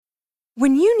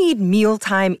When you need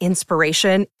mealtime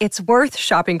inspiration, it's worth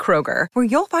shopping Kroger, where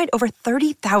you'll find over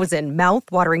 30,000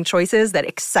 mouth-watering choices that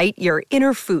excite your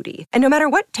inner foodie. And no matter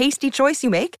what tasty choice you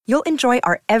make, you'll enjoy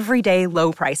our everyday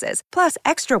low prices, plus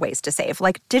extra ways to save,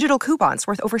 like digital coupons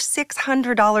worth over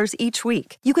 $600 each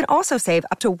week. You can also save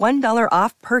up to $1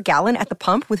 off per gallon at the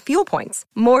pump with fuel points.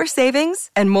 More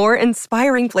savings and more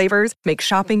inspiring flavors make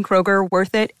shopping Kroger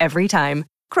worth it every time.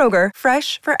 Kroger,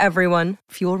 fresh for everyone.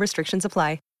 Fuel restrictions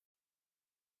apply.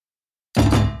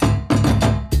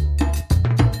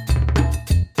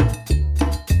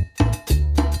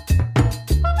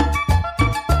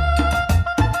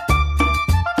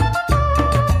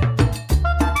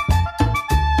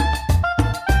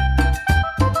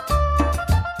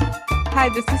 Hi,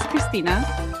 this is Christina.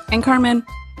 And Carmen.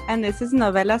 And this is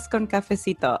Novelas con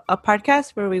Cafecito, a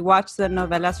podcast where we watch the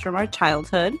novelas from our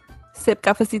childhood, Sip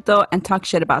cafecito and talk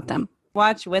shit about them.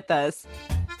 Watch with us.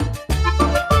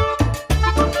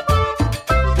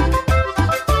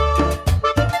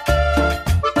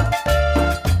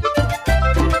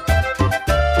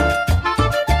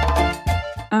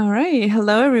 All right.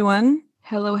 Hello, everyone.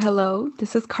 Hello.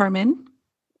 This is Carmen.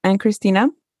 And Christina.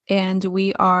 And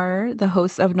we are the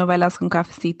hosts of Novelas con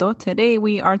Cafecito. Today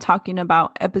we are talking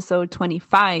about episode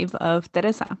 25 of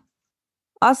Teresa.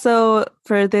 Also,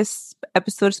 for this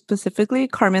episode specifically,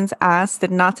 Carmen's ass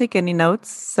did not take any notes,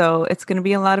 so it's going to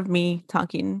be a lot of me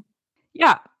talking.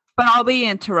 Yeah, but I'll be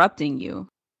interrupting you.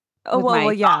 Oh,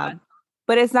 well, yeah.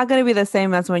 But it's not going to be the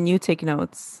same as when you take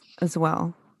notes as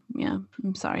well. Yeah,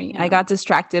 I'm sorry. Yeah. I got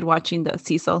distracted watching the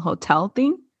Cecil Hotel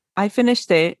thing. I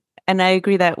finished it. And I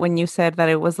agree that when you said that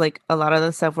it was like a lot of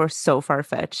the stuff were so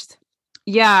far-fetched.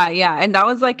 Yeah. And that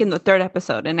was like in the third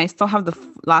episode. And I still have the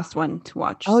last one to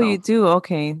watch. Oh, so. You do?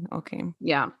 Okay.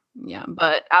 Yeah.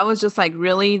 But I was just like,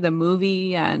 really? The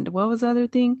movie and what was the other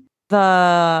thing?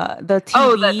 The TV.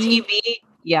 Oh, the TV.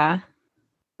 Yeah.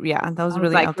 Yeah, that was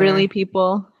really like, really,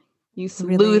 people? You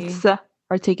sleuths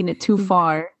are taking it too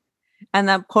far. And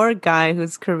that poor guy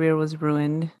whose career was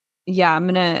ruined. Yeah, I'm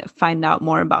going to find out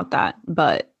more about that.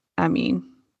 But I mean,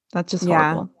 that's just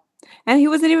horrible. And he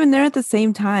wasn't even there at the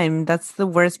same time. That's the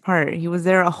worst part. He was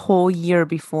there a whole year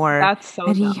before. That's so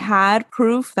And dumb. he had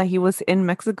proof that he was in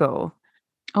Mexico.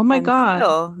 Oh my God.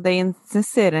 Still, they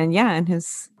insisted. And in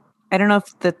his, I don't know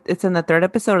if it's in the third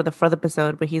episode or the fourth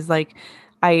episode, but he's like,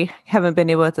 I haven't been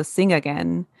able to sing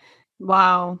again.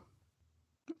 Wow.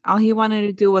 All he wanted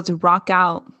to do was rock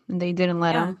out and they didn't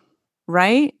let him.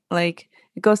 Right? Like,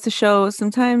 it goes to show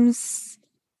sometimes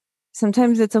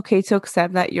it's okay to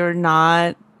accept that you're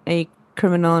not a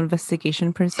criminal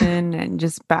investigation person and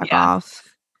just back off.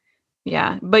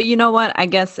 Yeah. But you know what? I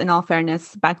guess in all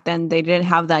fairness, back then they didn't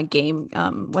have that game.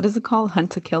 What is it called?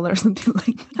 Hunt to Kill or something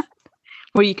like that.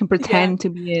 Where you can pretend to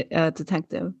be a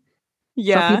detective.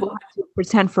 Yeah. So people have to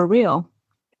pretend for real.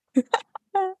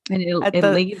 And it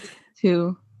leads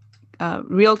to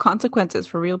real consequences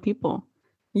for real people.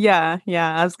 Yeah.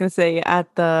 I was gonna say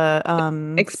at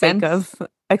the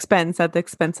expense at the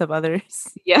expense of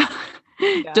others. Yeah.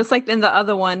 Just like in the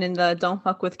other one, in the Don't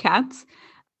Fuck with Cats.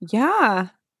 Yeah.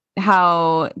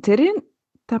 How didn't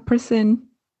that person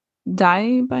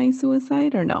die by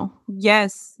suicide or no?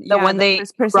 Yes. The one they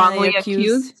wrongly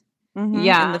accused. Mm-hmm.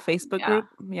 Yeah. In the Facebook group.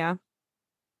 Yeah.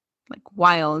 Like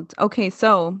wild. Okay,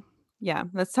 so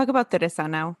let's talk about Teresa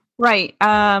now. Right.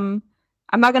 I'm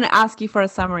not going to ask you for a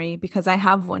summary because I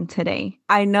have one today.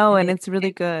 I know, and it's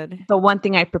really good. The one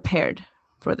thing I prepared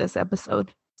for this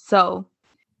episode. So,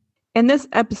 in this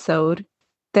episode,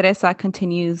 Teresa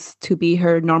continues to be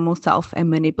her normal self and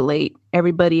manipulate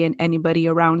everybody and anybody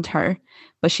around her.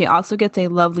 But she also gets a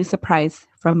lovely surprise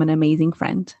from an amazing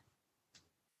friend.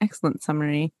 Excellent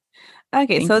summary.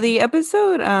 Okay, so the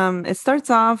episode, it starts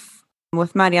off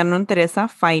with Mariano and Teresa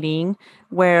fighting,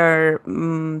 where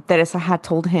Teresa had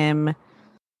told him,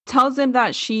 tells him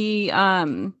that she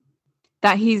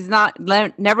that he's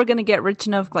never going to get rich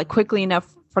enough, like quickly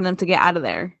enough for them to get out of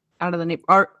the neighborhood,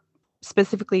 or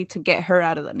specifically to get her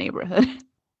out of the neighborhood.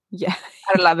 Yeah.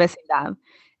 Out of la vecindad.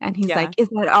 And he's like, is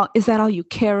that all you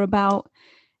care about?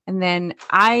 And then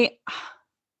I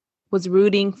was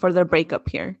rooting for their breakup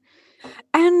here.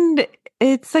 And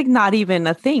it's like not even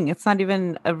a thing. It's not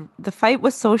even the fight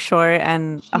was so short,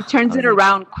 and she turns it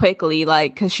around quickly,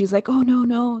 like, because she's like, oh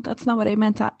no, that's not what I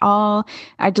meant at all.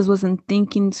 I just wasn't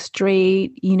thinking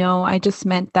straight. I just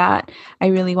meant that I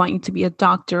really want you to be a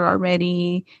doctor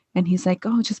already. And he's like,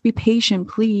 oh, just be patient,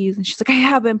 please. And she's like, I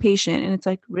have been patient. And it's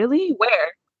like, really? Where?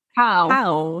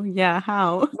 How? Yeah,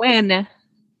 how? When?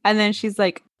 And then she's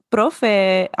like,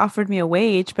 profe offered me a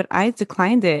wage, but I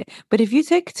declined it. But if you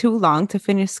take too long to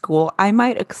finish school, I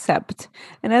might accept.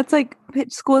 And that's like,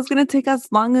 bitch, school is going to take as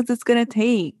long as it's going to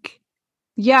take.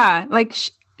 Yeah, like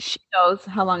she knows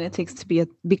how long it takes to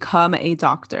become a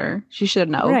doctor. She should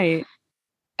know. Right.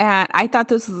 And I thought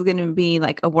this was going to be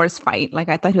like a worse fight. Like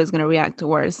I thought he was going to react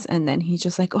worse. And then he's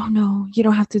just like, oh no, you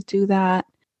don't have to do that.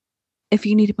 If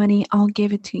you need money, I'll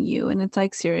give it to you. And it's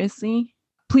like, seriously,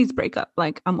 please break up.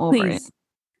 Like I'm over it.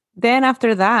 Then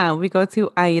after that, we go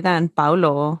to Aida and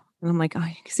Paulo. And I'm like, oh,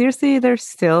 seriously, they're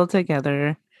still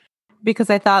together. Because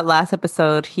I thought last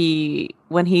episode,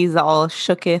 when he's all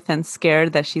shooketh and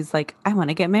scared that she's like, I want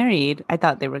to get married. I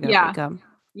thought they were going to break up.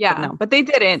 Yeah, but they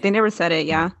didn't. They never said it.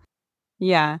 Yeah.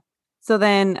 Yeah. So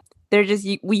then they're just,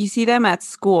 we see them at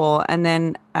school, and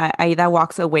then Aida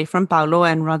walks away from Paulo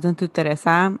and runs into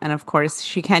Teresa. And of course,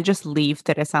 she can't just leave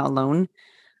Teresa alone.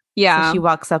 Yeah. So she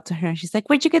walks up to her and she's like,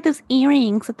 where'd you get those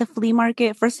earrings at the flea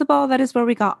market? First of all, that is where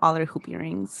we got all our hoop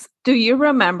earrings. Do you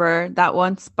remember that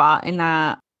one spot in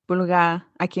La Pulga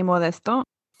Aquí Modesto?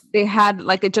 They had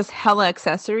like just hella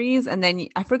accessories. And then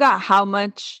I forgot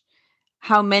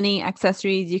how many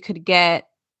accessories you could get,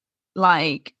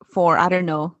 like for, I don't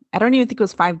know. I don't even think it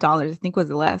was $5. I think it was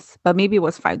less, but maybe it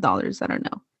was $5. I don't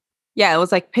know. Yeah, it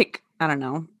was like pick, I don't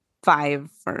know, 5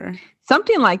 for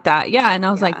something like that. Yeah. And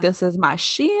I was like, this is my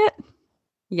shit.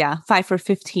 Yeah, 5 for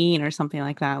 15 or something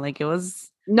like that. Like it was.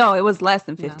 No, it was less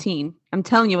than 15. Yeah. I'm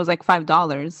telling you, it was like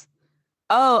 $5.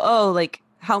 Oh, like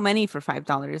how many for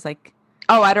 $5? Like,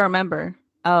 oh, I don't remember.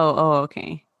 Oh,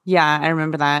 okay. Yeah, I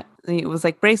remember that. It was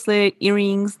like bracelet,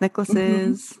 earrings,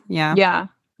 necklaces. Mm-hmm. Yeah.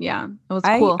 It was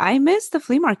cool. I miss the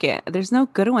flea market. There's no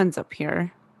good ones up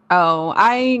here. Oh,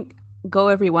 I go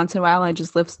every once in a while. I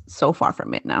just live so far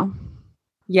from it now.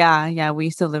 Yeah. We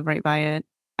used to live right by it.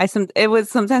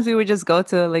 Sometimes we would just go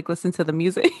to like listen to the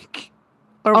music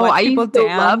or watch people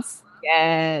dance.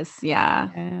 Yes, yeah.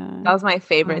 That was my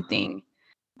favorite thing.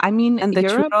 I mean, and the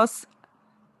Europe, churros.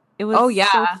 It was. Oh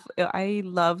yeah, I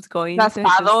loved going.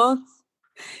 Raspados.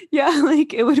 Yeah,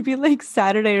 like it would be like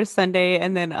Saturday or Sunday,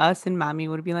 and then us and Mommy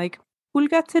would be like,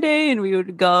 "Pulga today," and we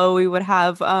would go. We would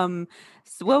have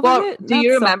what was it? Do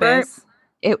you remember?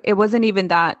 It wasn't even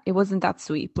that. It wasn't that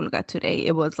sweet. Pulga today.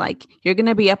 It was like, you're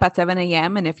gonna be up at 7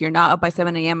 a.m. and if you're not up by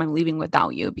 7 a.m., I'm leaving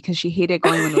without you, because she hated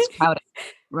going when it was crowded.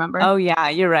 Remember? Oh yeah,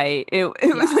 you're right. It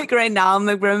was like right now I'm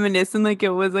like reminiscing, like it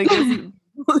was like this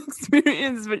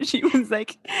experience, but she was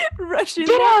like rushing.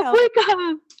 Get up, wake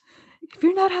up! If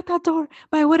you're not at that door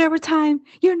by whatever time,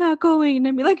 you're not going. And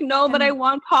I'd be like, no, but I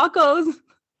want tacos.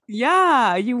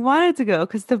 Yeah, you wanted to go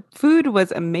because the food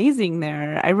was amazing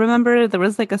there. I remember there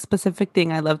was like a specific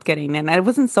thing I loved getting, and it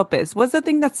wasn't sopes. What's the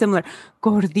thing that's similar?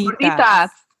 Gorditas.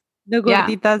 The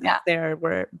gorditas there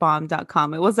were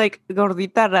bomb.com. It was like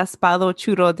gordita raspado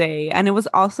churro day, and it was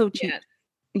also cheap.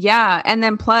 Yeah, and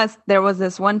then plus there was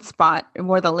this one spot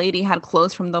where the lady had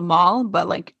clothes from the mall, but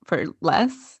like for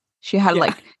less. She had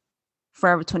like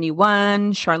Forever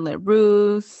 21, Charlotte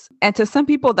Russe. And to some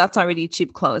people, that's already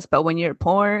cheap clothes. But when you're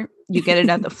poor, you get it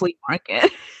at the flea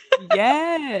market.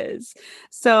 Yes.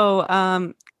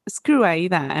 So screw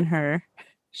Aida and her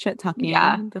shit talking.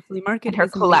 Yeah. The flea market. And her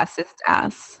classist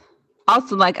ass.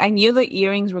 Also, like, I knew the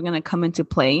earrings were going to come into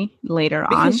play later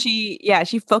on. She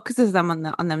focuses them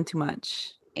on them too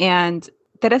much. And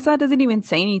Teresa doesn't even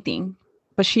say anything.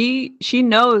 But she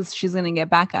knows she's going to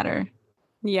get back at her.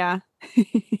 Yeah.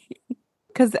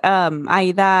 Because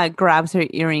Aida grabs her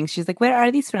earrings. She's like, where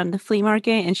are these from? The flea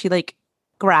market? And she like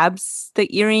grabs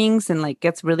the earrings and like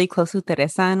gets really close to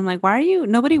Teresa. And I'm like,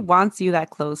 nobody wants you that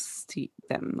close to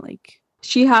them. Like,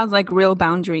 she has like real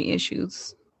boundary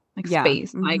issues, like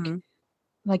space. Mm-hmm.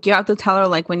 Like you have to tell her,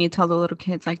 like when you tell the little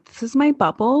kids, like, this is my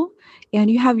bubble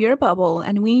and you have your bubble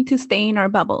and we need to stay in our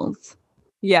bubbles.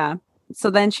 Yeah. So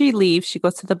then she leaves, she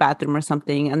goes to the bathroom or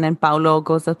something, and then Paulo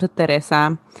goes up to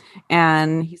Teresa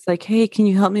and he's like, hey, can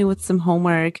you help me with some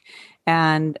homework?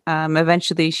 And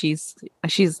eventually she's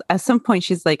at some point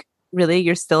she's like, really,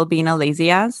 you're still being a lazy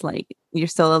ass? Like, you're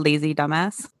still a lazy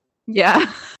dumbass? Yeah.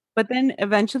 But then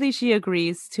eventually she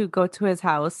agrees to go to his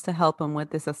house to help him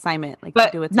with this assignment. Like, but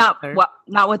to do it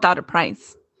not without a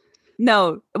price.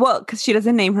 No, well, because she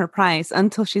doesn't name her price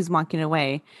until she's walking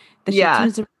away. Then she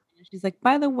turns around. She's like,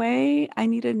 by the way, I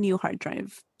need a new hard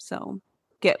drive. So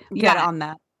get on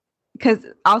that. Because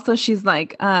also she's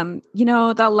like,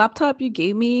 that laptop you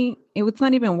gave me, it's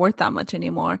not even worth that much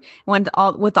anymore. With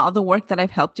all the work that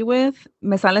I've helped you with,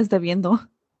 me sales debiendo.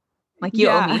 Like, you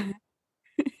owe me.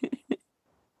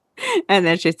 And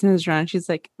then she turns around. She's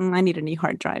like, I need a new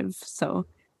hard drive. So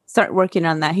start working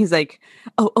on that. He's like,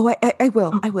 I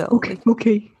will. I will.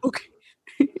 Okay.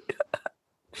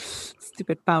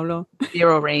 Stupid Paulo.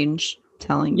 Zero range,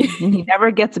 telling you. And he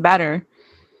never gets better.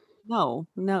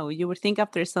 No. You would think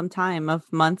after some time of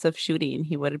months of shooting,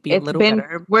 he would be a little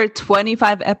better. We're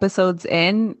 25 episodes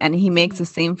in, and he makes the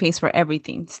same face for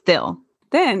everything still.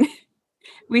 Then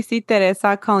we see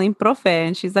Teresa calling Profe,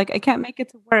 and she's like, I can't make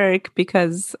it to work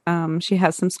because she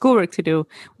has some schoolwork to do,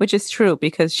 which is true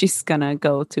because she's gonna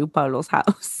go to Paulo's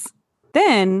house.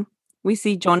 Then we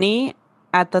see Johnny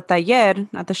at the taller,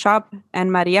 at the shop,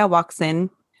 and Maria walks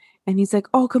in. And he's like,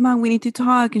 oh, come on, we need to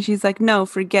talk. And she's like, no,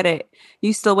 forget it.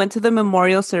 You still went to the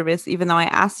memorial service, even though I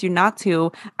asked you not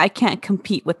to. I can't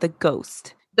compete with the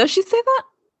ghost. Does she say that?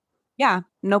 Yeah.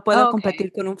 No puedo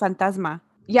competir con un fantasma.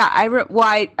 Yeah, I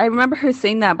remember her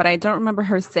saying that, but I don't remember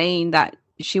her saying that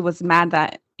she was mad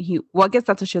that he... Well, I guess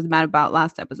that's what she was mad about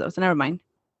last episode, so never mind.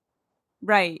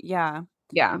 Right, yeah.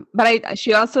 Yeah, but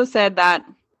she also said that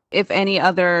if any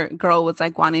other girl was,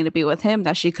 like, wanting to be with him,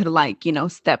 that she could, like, you know,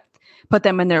 put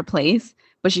them in their place,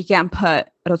 but she can't put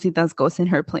Rosita's ghost in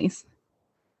her place.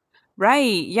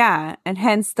 Right, yeah. And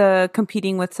hence the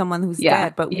competing with someone who's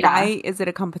dead. But why is it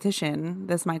a competition?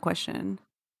 That's my question.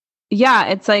 Yeah,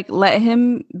 it's like, let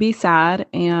him be sad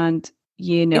and,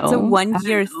 you know. It's a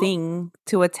 1-year thing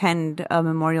to attend a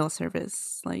memorial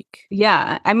service. Like,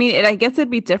 yeah, I mean, I guess it'd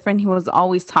be different. He was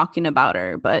always talking about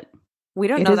her, but we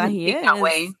don't know that he is. That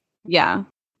way. Yeah.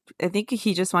 I think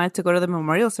he just wanted to go to the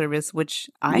memorial service, which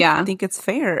I think it's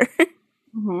fair.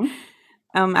 Mm-hmm.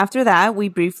 After that, we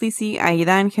briefly see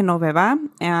Aida and Genoveva,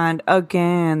 and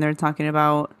again, they're talking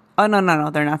about... Oh, no,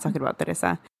 they're not talking about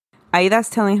Teresa. Aida's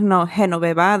telling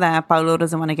Genoveva that Paulo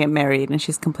doesn't want to get married, and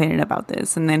she's complaining about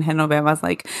this. And then Genoveva's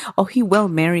like, oh, he will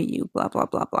marry you, blah, blah,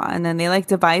 blah, blah. And then they, like,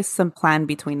 devise some plan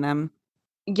between them.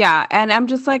 Yeah, and I'm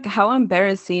just like, how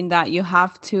embarrassing that you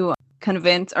have to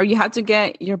convince, or you have to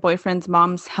get your boyfriend's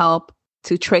mom's help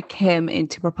to trick him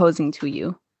into proposing to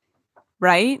you.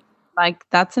 Right? Like,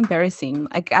 that's embarrassing.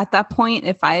 Like, at that point,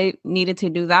 if I needed to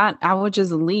do that, I would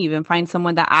just leave and find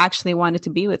someone that actually wanted to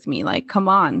be with me. Like, come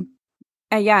on.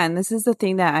 Yeah, and this is the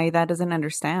thing that Aida doesn't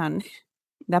understand.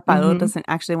 That Paulo doesn't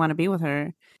actually want to be with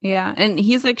her. Yeah, and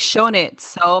he's, like, shown it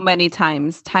so many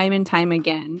times, time and time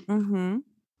again. Mm-hmm.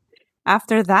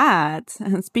 After that,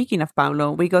 speaking of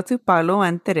Paulo, we go to Paulo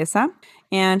and Teresa,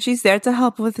 and she's there to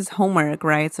help with his homework,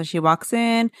 right? So she walks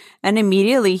in, and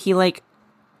immediately he, like,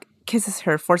 kisses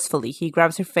her forcefully. He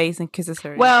grabs her face and kisses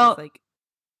her. Well, like,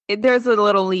 there's a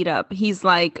little lead up. He's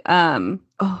like, oh,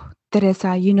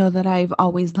 Teresa, you know that I've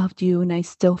always loved you, and I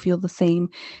still feel the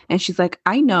same. And she's like,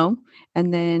 I know.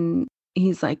 And then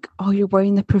he's like, oh, you're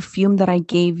wearing the perfume that I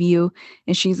gave you.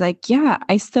 And she's like, yeah,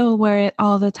 I still wear it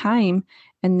all the time.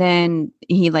 And then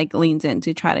he, like, leans in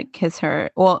to try to kiss her.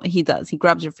 Well, he does. He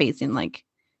grabs her face and, like...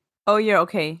 Oh, you're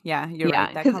okay. Yeah, you're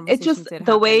right. Because it's just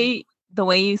the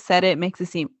way you said it makes it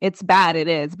seem... It's bad, it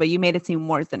is. But you made it seem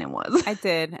worse than it was. I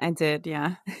did,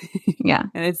 yeah. Yeah.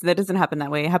 And that doesn't happen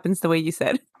that way. It happens the way you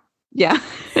said. Yeah.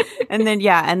 and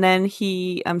then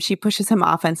she pushes him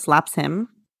off and slaps him.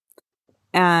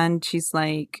 And she's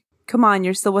like... Come on,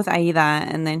 you're still with Aida.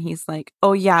 And then he's like,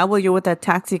 oh, yeah, well, you're with that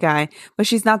taxi guy. But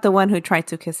she's not the one who tried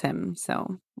to kiss him.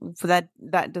 So that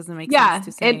doesn't make sense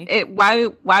to say.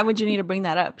 Why would you need to bring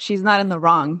that up? She's not in the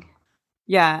wrong.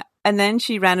 Yeah. And then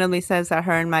she randomly says that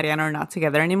her and Mariano are not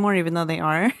together anymore, even though they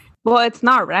are. Well, it's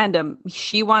not random.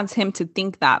 She wants him to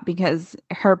think that because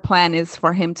her plan is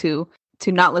for him to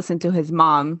not listen to his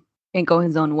mom and go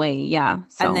his own way. Yeah.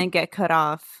 So. And then get cut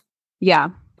off.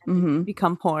 Yeah. Mm-hmm.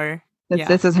 Become poor.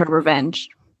 This is her revenge.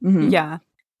 Mm-hmm. Yeah.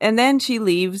 And then she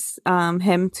leaves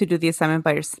him to do the assignment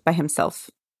by himself.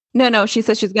 No. She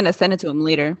says she's going to send it to him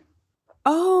later.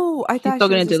 Oh, I thought she's still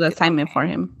going to do the assignment for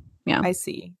him. Yeah. I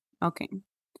see. Okay.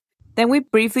 Then we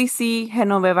briefly see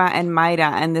Genoveva and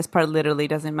Mayra, and this part literally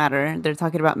doesn't matter. They're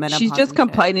talking about menopause. She's just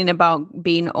complaining about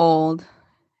being old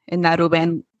and that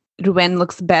Ruben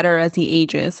looks better as he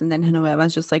ages. And then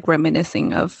Genoveva's just, like,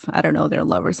 reminiscing of, I don't know, their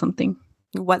love or something.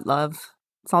 What love?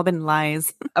 It's all been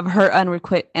lies. Of her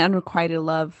unrequited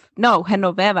love. No,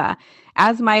 Genoveva.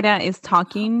 As Mayra is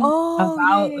talking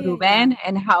about Ruben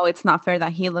and how it's not fair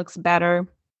that he looks better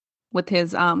with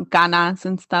his ganas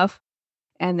and stuff.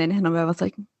 And then Genoveva's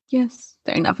like, yes,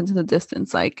 staring off into the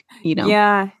distance, like, you know.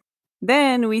 Yeah.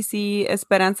 Then we see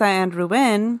Esperanza and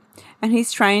Ruben, and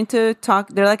he's trying to talk.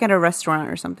 They're like at a restaurant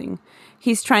or something.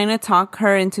 He's trying to talk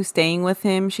her into staying with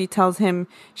him. She tells him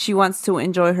she wants to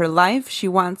enjoy her life. She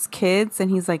wants kids. And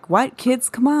he's like, what? Kids?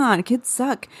 Come on. Kids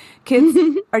suck. Kids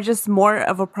are just more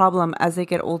of a problem as they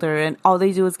get older. And all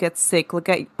they do is get sick. Look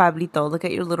at Pablito. Look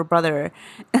at your little brother.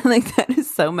 And, like, that is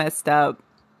so messed up.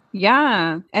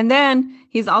 Yeah. And then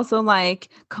he's also like,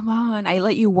 come on, I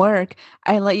let you work.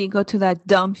 I let you go to that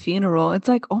dumb funeral. It's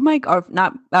like, oh my God,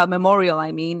 not memorial,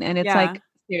 I mean. And it's like,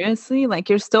 seriously, like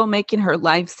you're still making her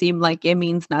life seem like it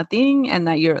means nothing and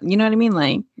that you know what I mean?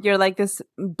 Like you're like this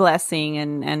blessing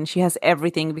and she has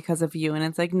everything because of you. And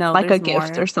it's like, no, like a more.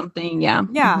 gift or something. Yeah.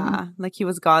 Yeah. Like he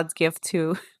was God's gift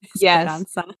to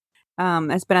Esperanza. Yes.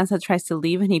 Esperanza tries to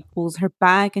leave and he pulls her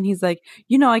back and he's like,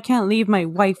 I can't leave my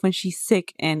wife when she's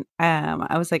sick. And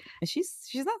I was like, she's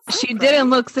not sick. She didn't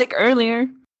look sick earlier.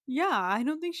 Yeah, I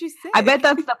don't think she's sick. I bet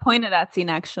that's the point of that scene,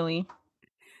 actually.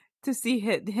 To see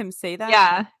him say that?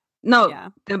 Yeah. No, yeah.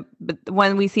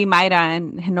 When we see Mayra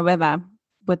and Genoveva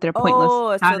with their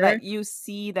pointless so that you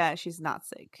see that she's not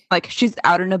sick. Like she's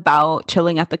out and about,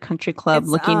 chilling at the country club,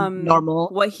 looking normal.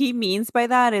 What he means by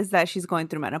that is that she's going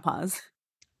through menopause.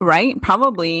 Right?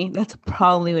 Probably. That's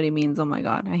probably what he means. Oh my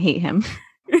God. I hate him.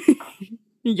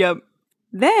 Yep.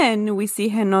 Then we see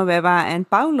Genoveva and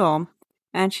Paulo.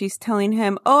 And she's telling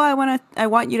him, oh, I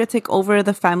want you to take over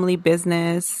the family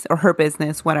business or her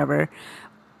business, whatever,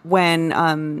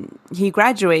 when he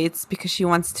graduates because she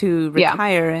wants to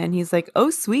retire. Yeah. And he's like,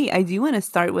 oh, sweet. I do want to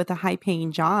start with a high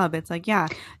paying job. It's like, yeah,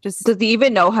 just. Does he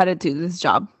even know how to do this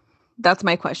job? That's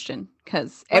my question.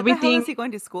 Because everything. What the hell is he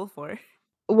going to school for?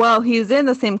 Well, he's in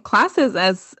the same classes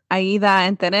as Aida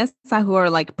and Teresa, who are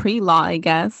like pre-law, I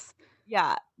guess.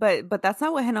 Yeah. But that's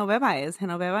not what Genoveva is.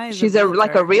 Genoveva is she's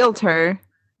like a realtor.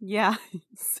 Yeah.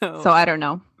 So I don't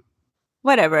know.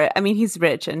 Whatever. I mean, he's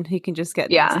rich and he can just get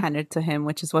things handed to him,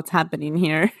 which is what's happening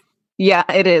here. Yeah,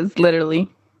 it is, literally.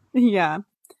 Yeah.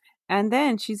 And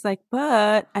then she's like,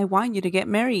 but I want you to get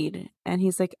married. And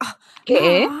he's like,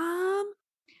 ¿Qué? Mom,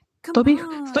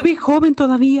 estoy joven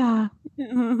todavía.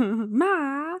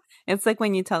 Ma. It's like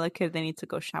when you tell a kid they need to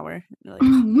go shower. Like,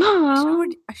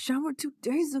 Mom, I showered 2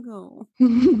 days ago.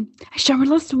 I showered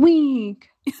last week.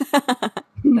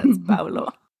 That's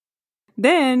Paulo.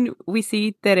 Then we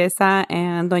see Teresa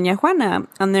and Doña Juana,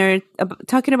 and they're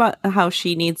talking about how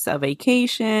she needs a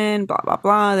vacation, blah, blah,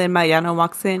 blah. Then Mariano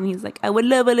walks in. He's like, I would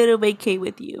love a little vacay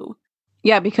with you.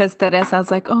 Yeah, because Teresa's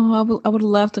like, oh, I would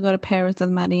love to go to Paris with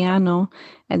Mariano.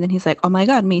 And then he's like, oh my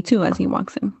God, me too, as he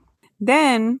walks in.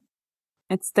 Then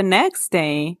it's the next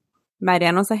day.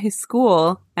 Mariano's at his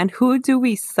school. And who do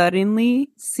we suddenly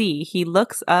see? He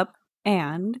looks up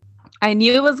and... I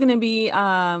knew it was going to be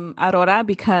Aurora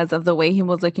because of the way he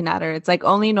was looking at her. It's like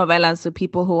only novelas, so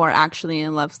people who are actually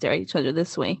in love stare at each other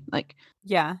this way. Like,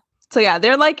 yeah. So yeah,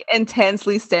 they're like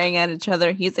intensely staring at each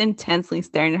other. He's intensely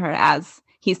staring at her as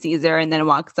he sees her and then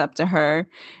walks up to her.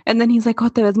 And then he's like, oh,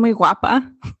 te ves muy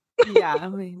guapa. Yeah,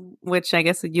 which I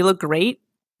guess you look great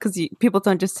because people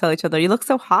don't just tell each other, you look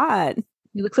so hot.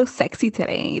 You look so sexy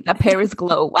today. That Paris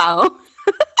glow. Wow.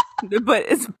 But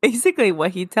it's basically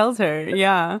what he tells her.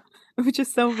 Yeah. Which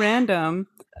is so random.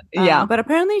 Yeah. But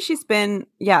apparently she's been,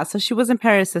 so she was in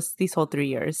Paris these whole 3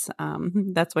 years.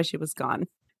 That's why she was gone.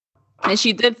 And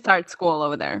she did start school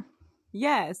over there.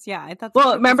 Yes, yeah. I thought.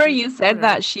 Well, remember you said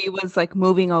that she was like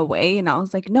moving away, and I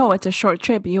was like, no, it's a short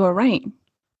trip. You were right.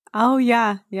 Oh,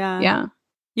 yeah. Yeah.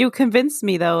 You convinced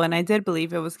me, though, and I did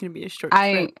believe it was going to be a short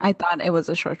trip. I thought it was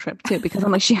a short trip, too, because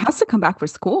I'm like, she has to come back for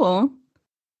school.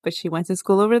 But she went to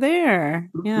school over there.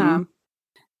 Mm-hmm. Yeah.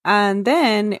 And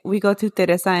then we go to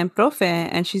Teresa and Profe,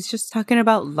 and she's just talking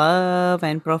about love.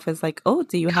 And Profe's like, oh,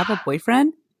 do you have a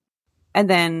boyfriend? And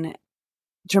then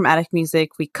dramatic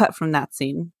music, we cut from that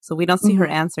scene. So we don't see her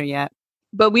answer yet.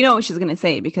 But we know what she's going to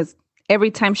say because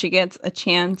every time she gets a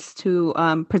chance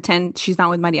to pretend she's not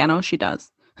with Mariano, she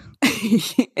does.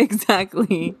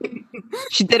 Exactly.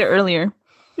 She did it earlier.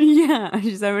 Yeah,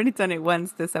 she's already done it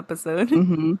once this episode.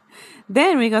 Mm-hmm.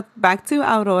 Then we got back to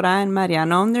Aurora and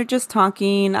Mariano, and they're just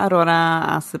talking. Aurora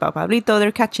asks about Pablito.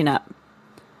 They're catching up.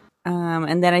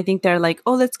 And then I think they're like,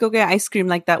 oh, let's go get ice cream.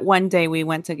 Like that one day we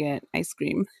went to get ice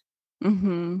cream.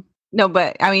 Mm-hmm. No,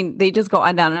 but I mean, they just go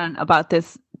on down and on about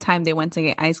this time they went to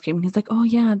get ice cream. He's like, oh,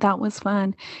 yeah, that was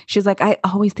fun. She's like, I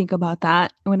always think about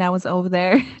that when I was over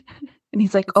there. And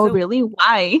he's like, oh, really?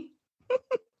 Why?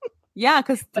 Yeah,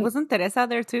 because wasn't Teresa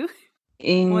there too?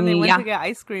 When they went to get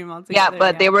ice cream all together. Yeah,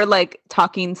 but they were like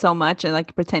talking so much and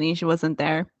like pretending she wasn't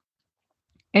there.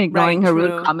 And ignoring her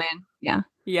rude comment. Yeah.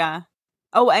 Yeah.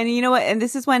 Oh, and you know what? And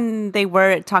this is when they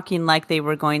were talking like they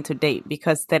were going to date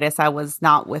because Teresa was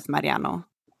not with Mariano.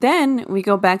 Then we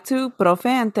go back to Profe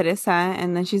and Teresa,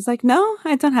 and then she's like, no,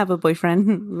 I don't have a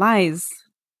boyfriend. Lies.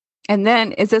 And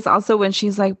then is this also when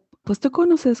she's like, pues tú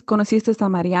conociste a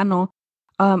Mariano.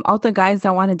 All the guys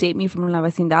that want to date me from La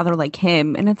Vecindad are like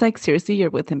him. And it's like, seriously,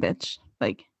 you're with him, bitch.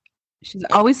 Like, she's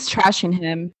always trashing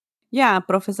him. Yeah,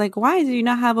 Profe's like, why do you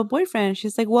not have a boyfriend?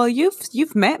 She's like, well,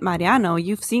 you've met Mariano.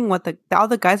 You've seen what all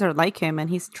the guys are like him, and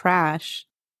he's trash.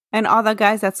 And all the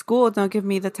guys at school don't give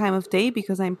me the time of day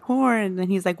because I'm poor. And then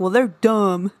he's like, well, they're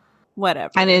dumb.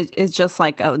 Whatever. And it's just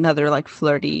like another like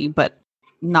flirty but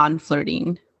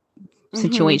non-flirting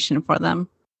situation for them.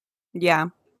 Yeah.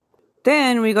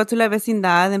 Then we go to La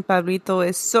Vecindad, and Pablito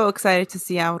is so excited to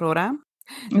see Aurora.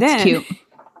 It's cute.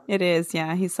 It is,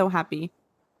 yeah. He's so happy.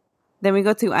 Then we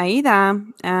go to Aida,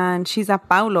 and she's at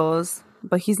Paulo's,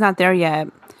 but he's not there yet.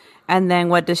 And then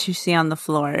what does she see on the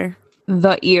floor?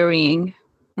 The earring.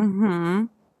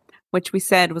 Which we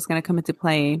said was going to come into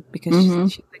play because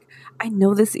she's like, I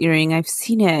know this earring. I've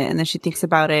seen it. And then she thinks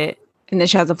about it. And then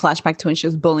she has a flashback to when she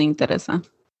was bullying Teresa.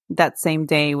 That same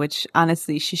day, which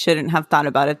honestly, she shouldn't have thought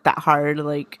about it that hard.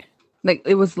 Like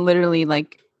it was literally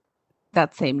like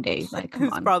that same day. Like,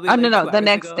 come on. Probably the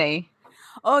next day.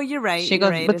 Oh, you're right. She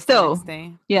goes, right. but it's still,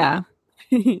 yeah.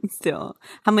 Still,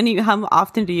 how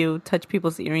often do you touch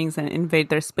people's earrings and invade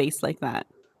their space like that?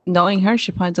 Knowing her,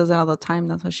 she probably does it all the time.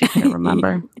 That's what she couldn't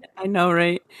remember. I know,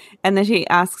 right? And then she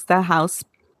asks the house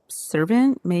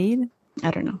servant, maid,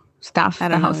 I don't know, staff, I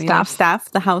don't know,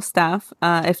 the house staff,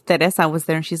 if Teresa was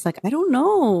there, and she's like, I don't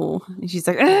know. And she's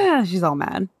like, she's all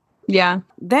mad. Yeah.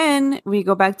 Then we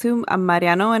go back to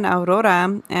Mariano and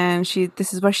Aurora, and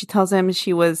this is where she tells him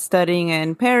she was studying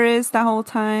in Paris the whole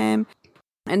time.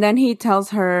 And then he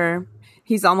tells her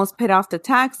he's almost paid off the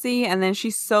taxi, and then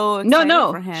she's so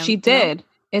excited for him. She did. No?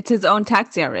 It's his own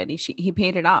taxi already. He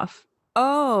paid it off.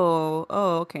 Oh,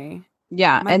 okay.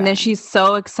 Yeah, and then she's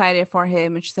so excited for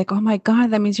him, and she's like, oh my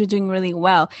God, that means you're doing really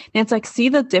well. And it's like, see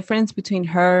the difference between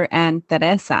her and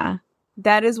Teresa.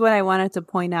 That is what I wanted to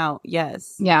point out.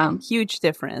 Yes. Yeah. Huge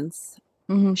difference.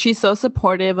 She's so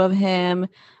supportive of him,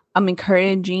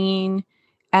 encouraging,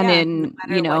 and then, no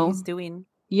matter what he's doing.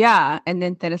 Yeah, and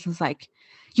then Teresa's like,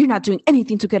 you're not doing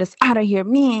anything to get us out of here.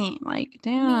 Me. Like,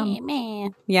 damn. Me.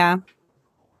 Yeah.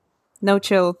 No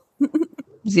chill.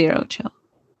 Zero chill.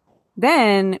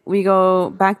 Then we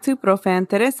go back to Profe and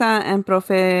Teresa, and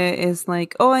Profe is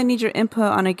like, oh, I need your input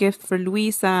on a gift for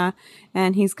Luisa,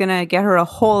 and he's going to get her a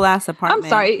whole ass apartment. I'm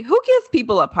sorry, who gives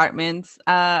people apartments?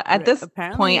 At this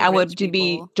point, I would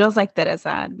be just like Teresa.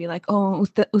 I'd be like, oh,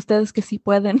 ustedes que sí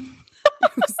pueden.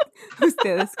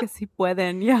 Ustedes que sí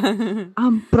pueden, yeah.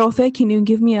 Profe, can you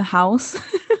give me a house?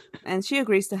 And she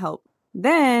agrees to help.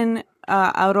 Then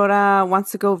Aurora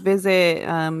wants to go visit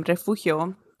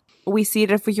Refugio. We see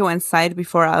Refugio inside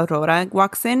before Aurora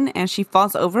walks in, and she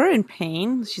falls over in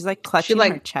pain. She's like clutching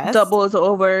her chest. Doubles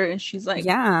over, and she's like,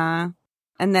 yeah.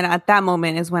 And then at that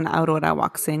moment is when Aurora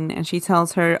walks in, and she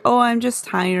tells her, oh, I'm just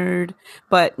tired.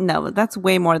 But no, that's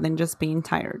way more than just being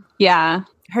tired. Yeah.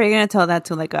 How are you going to tell that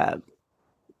to like a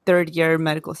third-year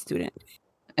medical student?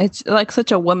 It's like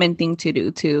such a woman thing to do,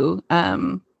 too.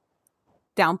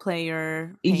 Downplay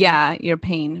your pain. Yeah, your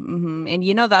pain.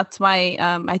 And that's why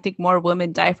I think more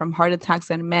women die from heart attacks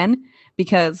than men,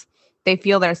 because they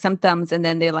feel their symptoms and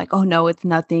then they're like, oh no, it's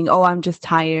nothing, oh, I'm just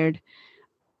tired,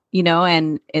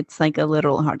 and it's like a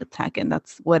literal heart attack. And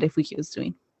that's what Refugio is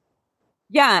doing.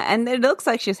 Yeah, and it looks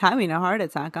like she's having a heart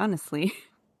attack, honestly.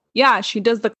 Yeah, she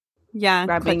does the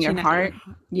grabbing your heart.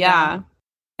 Yeah.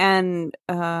 And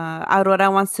Aurora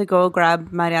wants to go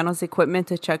grab Mariano's equipment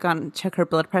to check her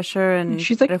blood pressure, and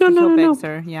she's like, no.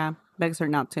 Begs her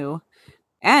not to,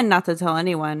 and not to tell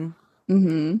anyone.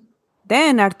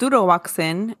 Then Arturo walks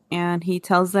in, and he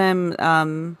tells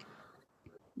them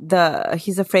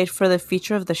he's afraid for the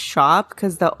future of the shop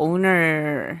because the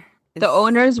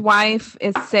owner's wife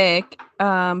is sick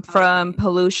from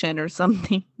pollution or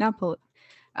something. Not pollution.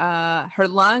 Her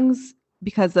lungs,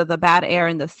 because of the bad air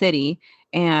in the city.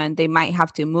 And they might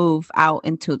have to move out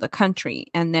into the country.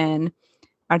 And then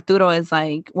Arturo is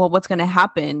like, well, what's going to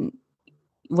happen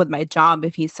with my job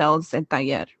if he sells El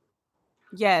Taller?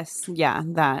 Yes, yeah,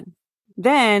 that.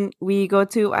 Then we go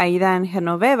to Aida and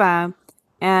Genoveva.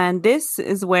 And this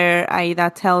is where Aida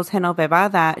tells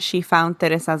Genoveva that she found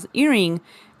Teresa's earring.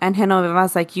 And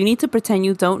Genoveva's like, you need to pretend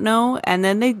you don't know. And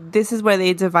then this is where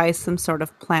they devise some sort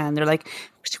of plan. They're like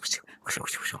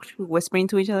whispering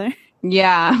to each other.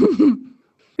 Yeah.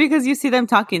 Because you see them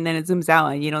talking, then it zooms out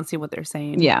and you don't see what they're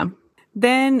saying. Yeah.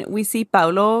 Then we see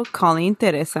Paulo calling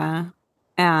Teresa,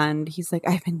 and he's like,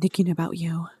 I've been thinking about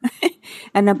you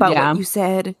and about what you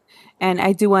said. And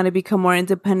I do want to become more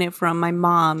independent from my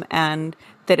mom. And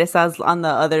Teresa's on the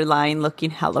other line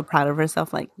looking hella proud of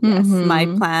herself. Like, yes, my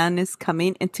plan is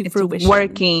coming into fruition.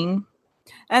 Working.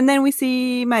 And then we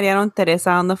see Mariano and Teresa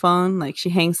on the phone. Like, she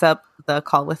hangs up the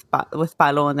call with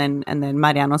Paulo, and then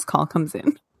Mariano's call comes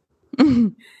in.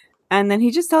 And then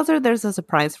he just tells her there's a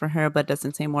surprise for her, but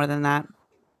doesn't say more than that.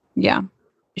 Yeah.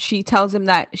 She tells him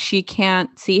that she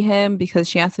can't see him because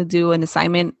she has to do an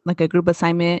assignment, like a group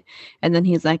assignment. And then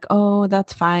he's like, oh,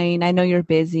 that's fine. I know you're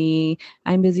busy.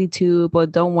 I'm busy too,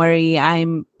 but don't worry.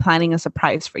 I'm planning a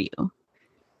surprise for you.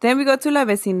 Then we go to La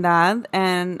Vecindad,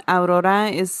 and Aurora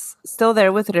is still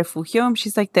there with Refugio.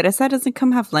 She's like, Teresa doesn't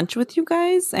come have lunch with you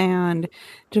guys? And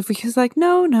Refugio's like,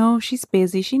 no, she's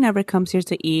busy. She never comes here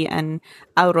to eat. And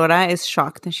Aurora is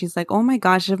shocked. And she's like, oh my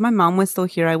gosh, if my mom was still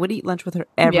here, I would eat lunch with her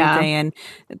every day. And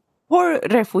poor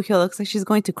Refugio looks like she's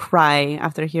going to cry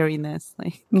after hearing this.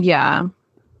 Like, yeah.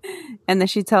 And then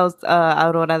she tells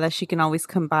Aurora that she can always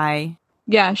come by.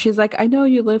 Yeah, she's like, I know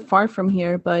you live far from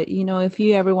here, but, you know, if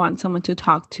you ever want someone to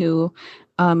talk to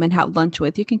and have lunch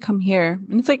with, you can come here.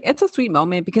 And it's like, it's a sweet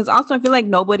moment because also I feel like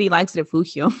nobody likes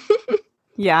Refugio.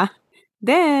 Yeah.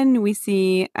 Then we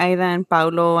see Aida and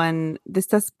Paulo, and this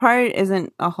part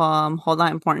isn't a whole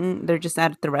lot important. They're just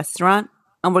at the restaurant,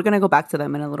 and we're going to go back to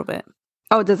them in a little bit.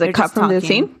 Oh, does it cut from the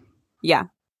scene? Yeah.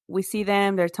 We see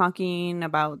them. They're talking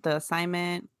about the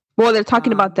assignment. Well, they're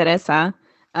talking about Teresa.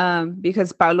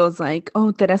 Because Paulo's like,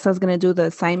 oh, Teresa's gonna do the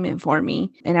assignment for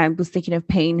me, and I was thinking of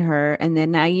paying her. And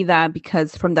then Aida,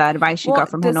 because from the advice she got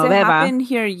from Genoveva. Does it happen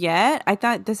here yet? I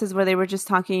thought this is where they were just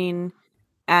talking,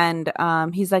 and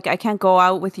he's like, I can't go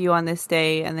out with you on this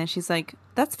day. And then she's like,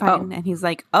 that's fine. And he's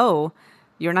like, oh,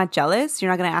 you're not jealous?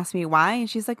 You're not gonna ask me why? And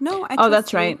she's like, no, I trust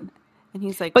that's you. right. And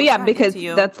he's like, but yeah, because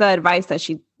that's the advice that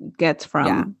she gets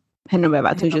from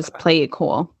Genoveva to just play it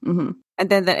cool. Mm-hmm. And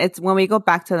then it's when we go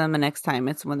back to them the next time,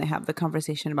 it's when they have the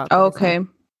conversation about Teresa. Okay.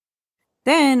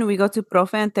 Then we go to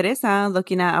Profe and Teresa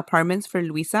looking at apartments for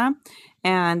Luisa.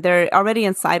 And they're already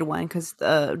inside one because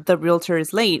the realtor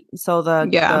is late. So the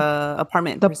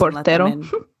apartment. The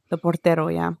portero. The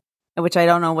portero, yeah. Which I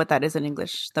don't know what that is in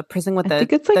English. The person with I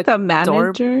think it's like the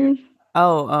manager.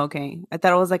 Oh, okay. I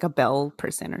thought it was like a bell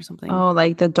person or something. Oh,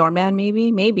 like the doorman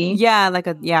maybe? Maybe.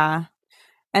 Yeah.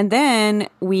 And then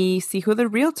we see who the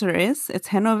realtor is. It's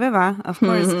Genoveva, of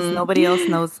course, because nobody else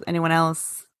knows anyone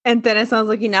else. And Teresa's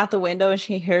looking out the window and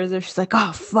she hears her. She's like,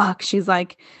 oh, fuck. She's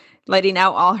like letting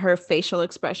out all her facial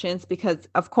expressions because,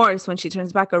 of course, when she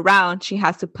turns back around, she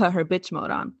has to put her bitch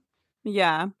mode on.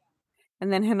 Yeah.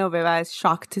 And then Genoveva is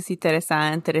shocked to see Teresa,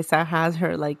 and Teresa has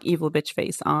her like evil bitch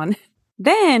face on.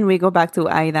 Then we go back to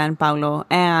Aida and Paulo,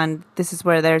 and this is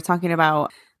where they're talking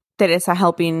about Teresa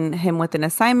helping him with an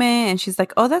assignment, and she's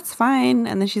like, oh, that's fine.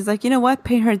 And then she's like, you know what,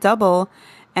 pay her double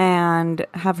and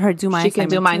have her do my assignment. She can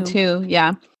do mine too.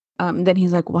 Yeah. Then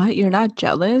he's like, what, you're not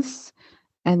jealous?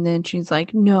 And then she's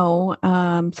like, no,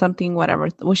 something, whatever.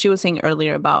 What she was saying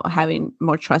earlier about having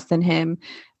more trust in him.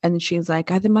 And she's like,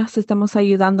 además estamos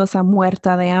ayudando a esa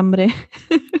muerta de hambre.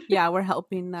 Yeah, we're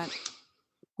helping that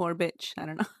poor bitch. I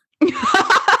don't know.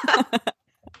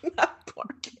 That poor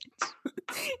bitch.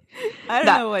 I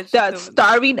don't know what she's that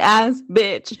starving ass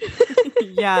bitch.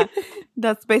 Yeah,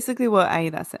 that's basically what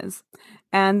Aida says.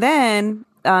 And then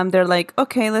they're like,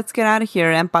 okay, let's get out of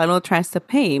here. And Paulo tries to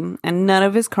pay, and none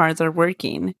of his cards are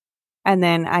working. And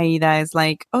then Aida is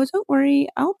like, oh, don't worry,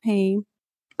 I'll pay.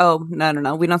 Oh,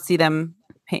 no. We don't see them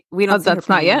pay. We don't see that's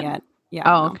not yet? Yeah.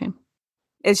 Oh, no. Okay.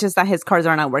 It's just that his cards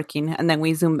are not working. And then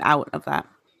we zoom out of that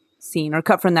scene or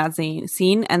cut from that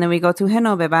scene. And then we go to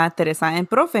Genoveva, Teresa, and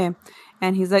Profe.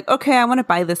 And he's like, okay, I want to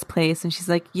buy this place. And she's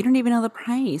like, you don't even know the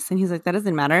price. And he's like, that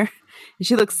doesn't matter. And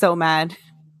she looks so mad.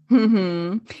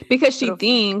 Mm-hmm. Because she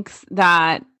thinks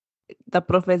that the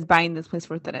Profe is buying this place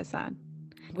for Teresa.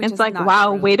 It's like,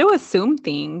 wow, way to assume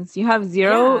things. You have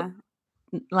zero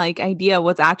idea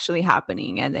what's actually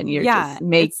happening. And then you're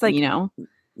just like, you know.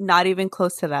 Not even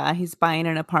close to that. He's buying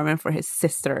an apartment for his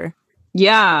sister.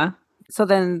 Yeah. So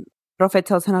then Profe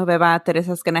tells Genoveva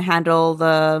Teresa's going to handle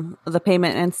the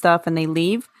payment and stuff, and they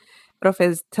leave.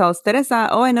 Profe tells Teresa,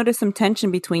 oh, I noticed some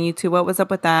tension between you two. What was up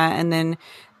with that? And then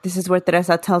this is where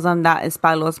Teresa tells him that is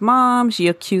Paulo's mom. She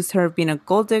accused her of being a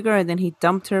gold digger, and then he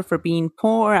dumped her for being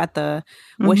poor at the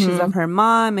wishes of her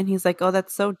mom. And he's like, oh,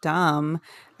 that's so dumb.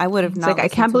 I would have not. Like, I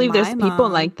can't believe there's people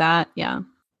like that. Yeah.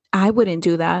 I wouldn't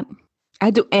do that.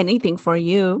 I'd do anything for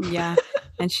you. Yeah.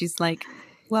 And she's like,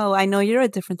 well, I know you're a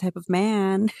different type of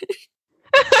man.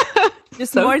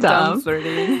 Just so more dumb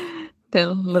flirting.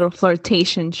 The little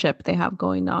flirtationship they have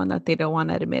going on that they don't want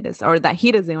to admit is, or that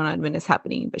he doesn't want to admit is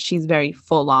happening, but she's very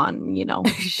full on, you know,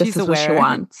 this is aware. What she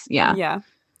wants. Yeah. Yeah.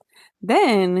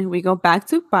 Then we go back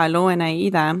to Paulo and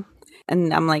Aida,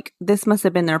 and I'm like, this must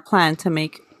have been their plan to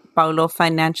make Paulo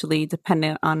financially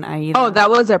dependent on Aida. Oh,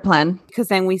 that was their plan. Because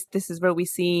then this is where we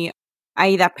see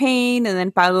Aida pain, and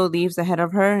then Paulo leaves ahead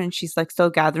of her, and she's like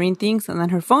still gathering things, and then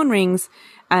her phone rings,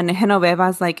 and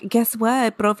Genoveva's like, guess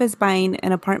what? Profe's buying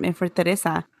an apartment for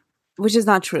Teresa, which is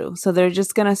not true. So they're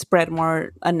just gonna spread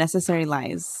more unnecessary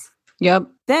lies. Yep.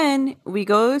 Then we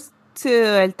go to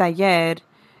El Taller,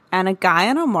 and a guy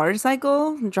on a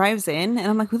motorcycle drives in, and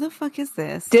I'm like, who the fuck is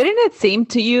this? Didn't it seem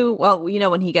to you, well, you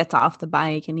know, when he gets off the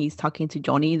bike and he's talking to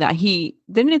Johnny, that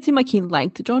didn't it seem like he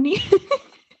liked Johnny?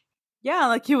 Yeah,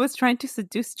 like he was trying to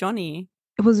seduce Johnny.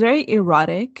 It was very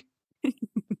erotic.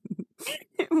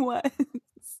 It was.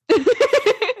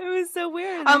 It was so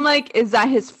weird. I'm like, is that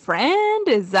his friend?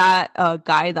 Is that a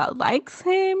guy that likes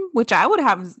him? Which I would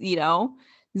have, you know,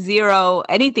 zero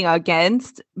anything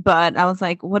against. But I was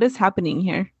like, what is happening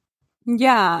here?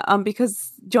 Yeah,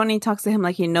 because Johnny talks to him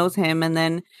like he knows him, and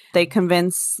then they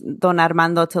convince Don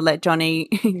Armando to let Johnny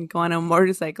go on a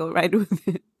motorcycle ride with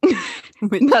it.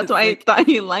 That's why I thought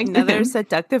he liked another him.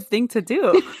 Seductive thing to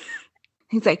do.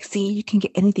 He's like, see, you can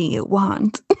get anything you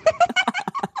want.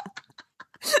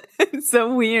 It's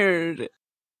so weird.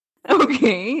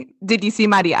 Okay. Did you see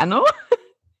Mariano?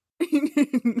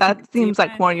 That seems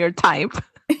like more your type.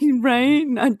 Right?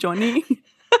 Not Johnny.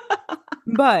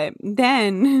 But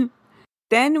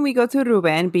then we go to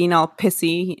Ruben being all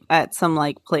pissy at some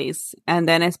like place. And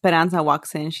then Esperanza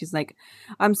walks in. She's like,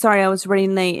 I'm sorry, I was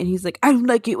running late. And he's like, I don't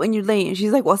like it when you're late. And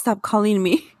she's like, well, stop calling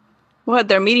me. What,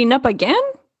 they're meeting up again?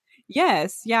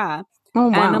 Yes, yeah. Oh,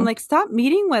 wow. And I'm like, stop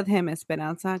meeting with him,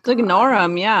 Esperanza. To ignore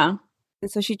him, yeah.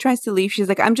 And so she tries to leave. She's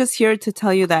like, I'm just here to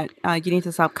tell you that you need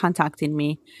to stop contacting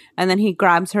me. And then he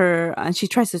grabs her, and she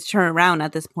tries to turn around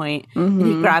at this point. And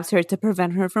he grabs her to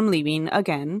prevent her from leaving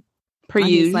again.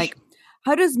 He's like,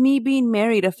 how does me being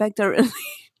married affect our relationship?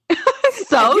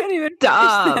 So I can't even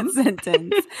dumb. finish that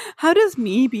sentence. How does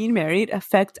me being married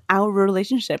affect our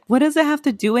relationship? What does it have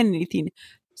to do with anything?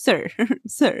 Sir,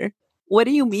 what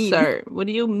do you mean? Sir, what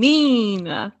do you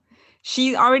mean?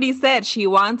 She already said she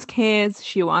wants kids.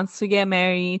 She wants to get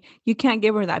married. You can't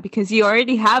give her that because you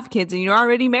already have kids and you're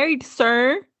already married,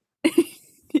 sir.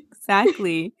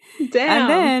 Exactly. Damn. And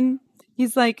then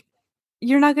he's like,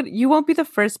 you won't be the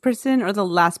first person or the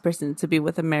last person to be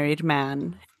with a married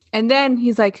man. And then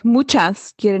he's like,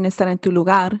 muchas quieren estar en tu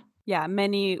lugar. Yeah,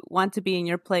 many want to be in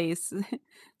your place.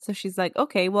 So she's like,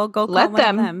 okay, well, go call Let one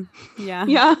them. of them. Yeah.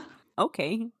 Yeah.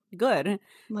 Okay, good. I'm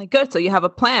like, good. So you have a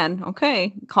plan.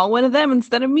 Okay. Call one of them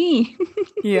instead of me.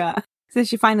 Yeah. So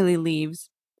she finally leaves.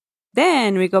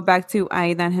 Then we go back to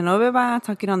Aida and Genoveva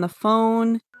talking on the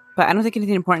phone. But I don't think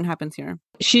anything important happens here.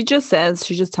 She's just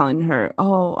telling her,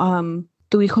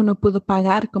 tu hijo no pudo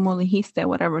pagar como dijiste,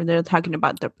 whatever. They're talking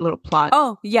about their little plot.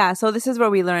 Oh, yeah. So this is where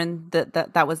we learned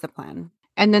that was the plan.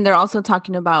 And then they're also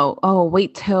talking about,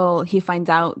 wait till he finds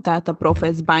out that the profe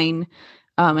is buying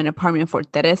an apartment for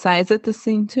Teresa. Is it the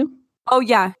same too? Oh,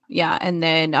 yeah. Yeah. And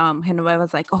then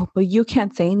Genoveva's like, oh, but you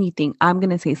can't say anything. I'm going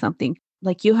to say something.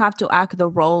 Like, you have to act the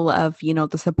role of,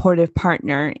 the supportive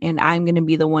partner. And I'm going to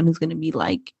be the one who's going to be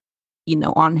like,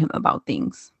 on him about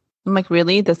things. I'm like,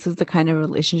 really? This is the kind of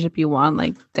relationship you want?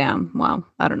 Like, damn. Wow.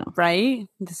 I don't know. Right?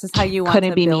 This is how you want Couldn't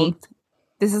to be build. me.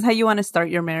 This is how you want to start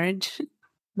your marriage.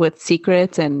 With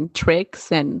secrets and tricks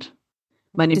and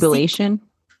manipulation.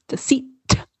 Deceit.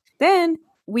 Then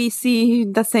we see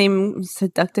the same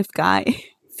seductive guy,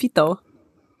 Fito.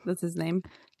 That's his name.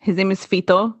 His name is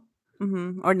Fito.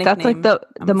 Mm-hmm. Or nickname. That's like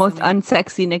the most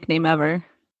unsexy nickname ever.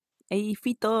 Hey,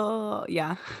 Fito.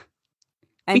 Yeah.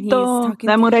 And Fito,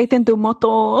 enamorate en tu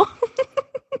moto.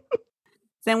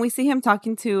 Then we see him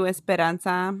talking to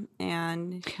Esperanza,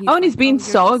 and he's being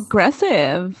so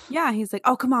aggressive. Yeah, he's like,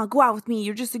 "Oh, come on, go out with me.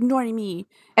 You're just ignoring me."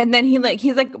 And then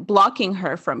he's like blocking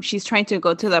her from. She's trying to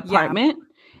go to the apartment,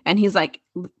 and he's like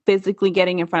physically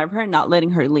getting in front of her, not letting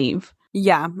her leave.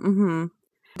 Yeah. Mm-hmm.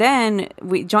 Then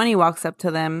Johnny walks up to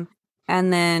them,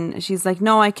 and then she's like,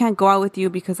 "No, I can't go out with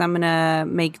you because I'm gonna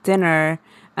make dinner."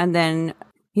 And then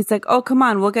he's like, "Oh, come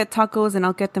on, we'll get tacos and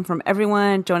I'll get them from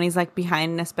everyone." Johnny's like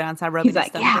behind Esperanza rubbing He's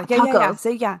like, his yeah, stomach.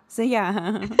 tacos. Yeah, say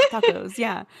yeah. Tacos,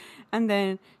 yeah. And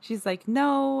then she's like,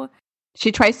 "No."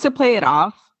 She tries to play it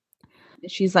off.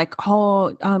 She's like,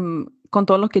 "Oh, con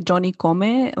todo lo que Johnny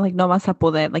come, like no vas a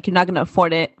poder. Like you're not going to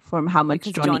afford it from how much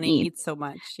because Johnny eats so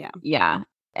much." Yeah. Yeah.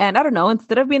 And I don't know,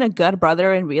 instead of being a good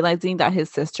brother and realizing that his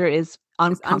sister is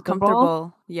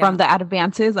uncomfortable from the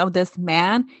advances of this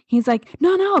man, he's like,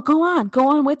 no, go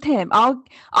on with him. I'll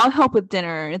help with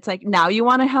dinner. It's like, now you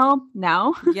want to help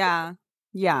now? Yeah.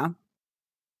 And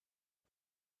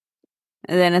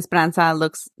then Esperanza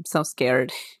looks so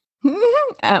scared.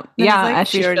 Yeah, like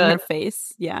fear in her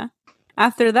face. Yeah.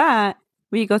 After that,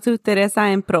 we go to Teresa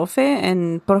and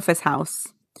Profe's house.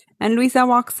 And Luisa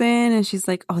walks in and she's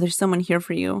like, oh, there's someone here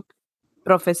for you.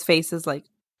 Profe's face is like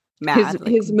mad.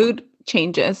 His mood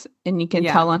changes and you can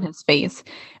tell on his face.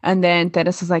 And then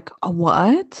Teresa's like, oh,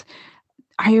 what?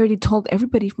 I already told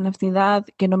everybody from La Ciudad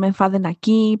que no me enfaden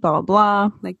aquí, blah, blah,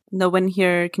 blah. Like, no one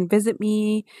here can visit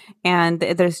me. And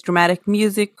there's dramatic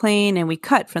music playing, and we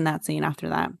cut from that scene after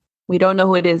that. We don't know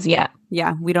who it is yet.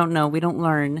 Yeah, we don't know. We don't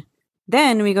learn.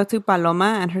 Then we go to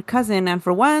Paloma and her cousin, and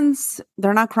for once,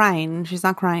 they're not crying. She's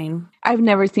not crying. I've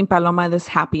never seen Paloma this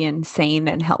happy and sane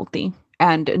and healthy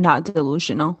and not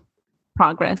delusional.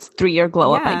 Progress, 3-year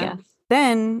glow up, I guess.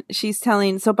 Then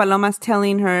Paloma's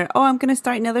telling her, oh, I'm going to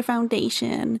start another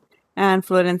foundation. And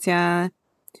Florencia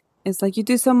is like, you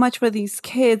do so much for these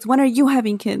kids. When are you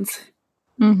having kids?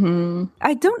 Mm-hmm.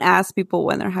 I don't ask people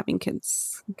when they're having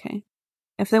kids. Okay.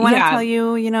 If they want to tell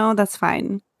you, that's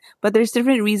fine. But there's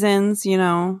different reasons,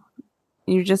 you're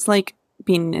just like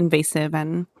being invasive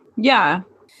and. Yeah.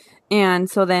 And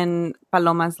so then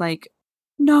Paloma's like,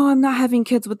 no, I'm not having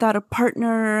kids without a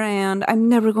partner, and I'm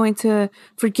never going to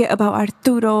forget about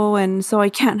Arturo, and so I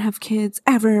can't have kids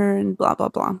ever, and blah, blah,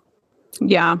 blah.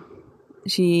 Yeah.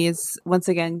 She is, once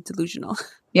again, delusional.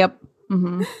 Yep.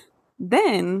 Mm-hmm.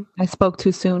 Then... I spoke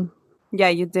too soon. Yeah,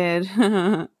 you did.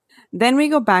 Then we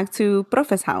go back to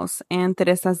Profe's house, and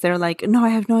Teresa's there like, no, I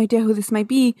have no idea who this might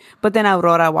be, but then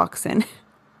Aurora walks in.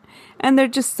 And they're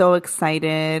just so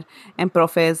excited, and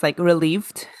Profe is like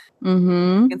relieved.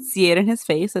 Mm-hmm. You can see it in his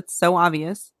face. It's so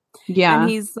obvious. Yeah.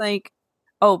 And he's like,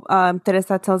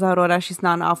 Teresa tells Aurora she's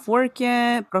not off work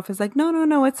yet. Profe's like,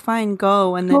 no, it's fine.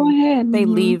 Go. And then go ahead. They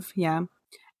leave. Yeah.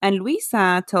 And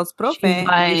Luisa tells Profe, she's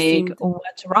like,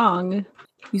 what's wrong?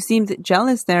 You seemed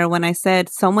jealous there when I said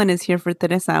someone is here for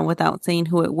Teresa without saying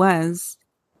who it was.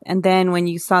 And then when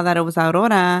you saw that it was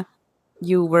Aurora,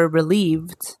 you were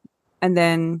relieved. And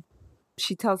then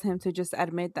she tells him to just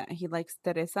admit that he likes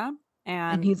Teresa.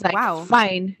 And he's like, wow,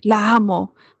 fine, la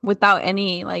amo, without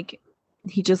any, like,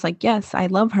 he just like, yes, I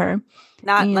love her.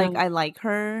 Not like, I like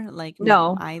her. Like,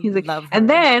 no, he's like, love her. And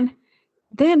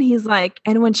then he's like,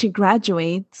 and when she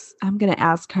graduates, I'm going to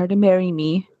ask her to marry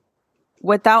me.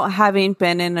 Without having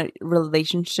been in a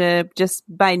relationship, just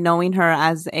by knowing her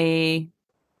as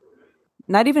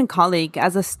not even colleague,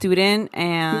 as a student.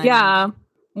 And yeah.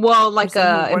 Well, like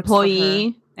a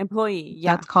employee. Employee,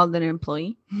 yeah. That's called an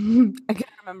employee. I can't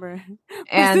remember.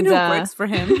 And who works for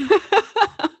him.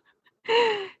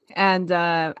 And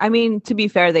I mean, to be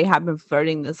fair, they have been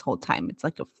flirting this whole time. It's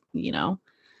like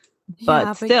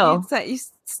but still,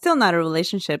 it's still not a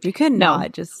relationship. You can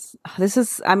not just. This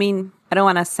is. I mean, I don't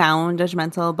want to sound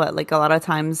judgmental, but like a lot of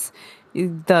times,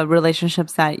 the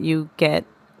relationships that you get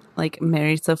like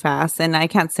married so fast, and I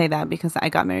can't say that because I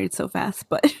got married so fast,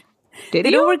 but. They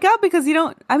don't work out because you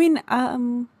don't. I mean,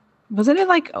 wasn't it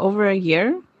like over a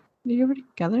year? Did you were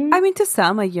together? I mean, to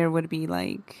some, a year would be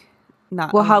like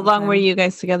not. Well, how long were you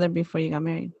guys together before you got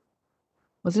married?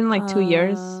 Wasn't it like 2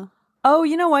 years? Oh,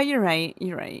 you know what? You're right.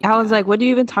 I was like, what are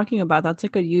you even talking about? That's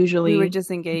like we were just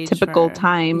engaged. Typical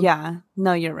time. Yeah.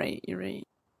 No, you're right.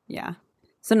 Yeah.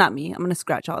 So not me. I'm gonna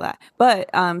scratch all that. But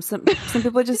some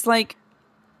people just like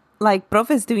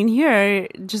Profe's doing here,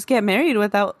 just get married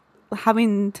without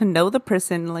having to know the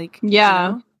person, like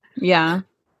yeah.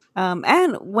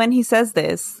 And when he says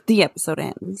this, the episode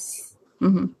ends.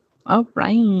 Mm-hmm. All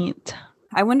right.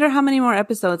 I wonder how many more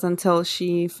episodes until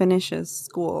she finishes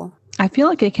school. I feel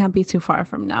like it can't be too far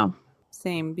from now.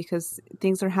 Same, because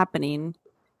things are happening.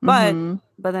 But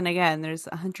then again, there's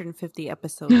 150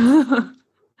 episodes.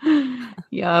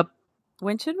 Yup.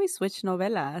 When should we switch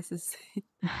novelas?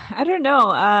 I don't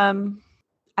know.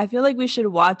 I feel like we should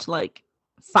watch like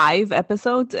 5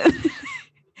 episode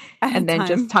and then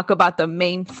just talk about the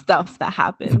main stuff that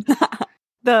happened.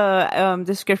 The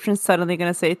description is suddenly going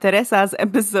to say Teresa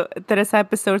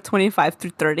episode 25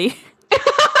 through 30.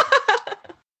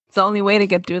 It's the only way to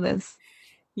get through this.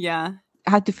 Yeah. I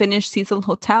had to finish Cecil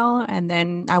Hotel and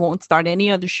then I won't start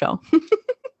any other show.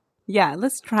 Yeah,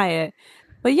 let's try it.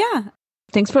 But yeah.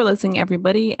 Thanks for listening,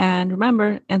 everybody. And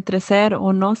remember, entre ser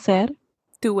o no ser,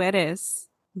 tú eres.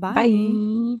 Bye.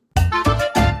 Bye.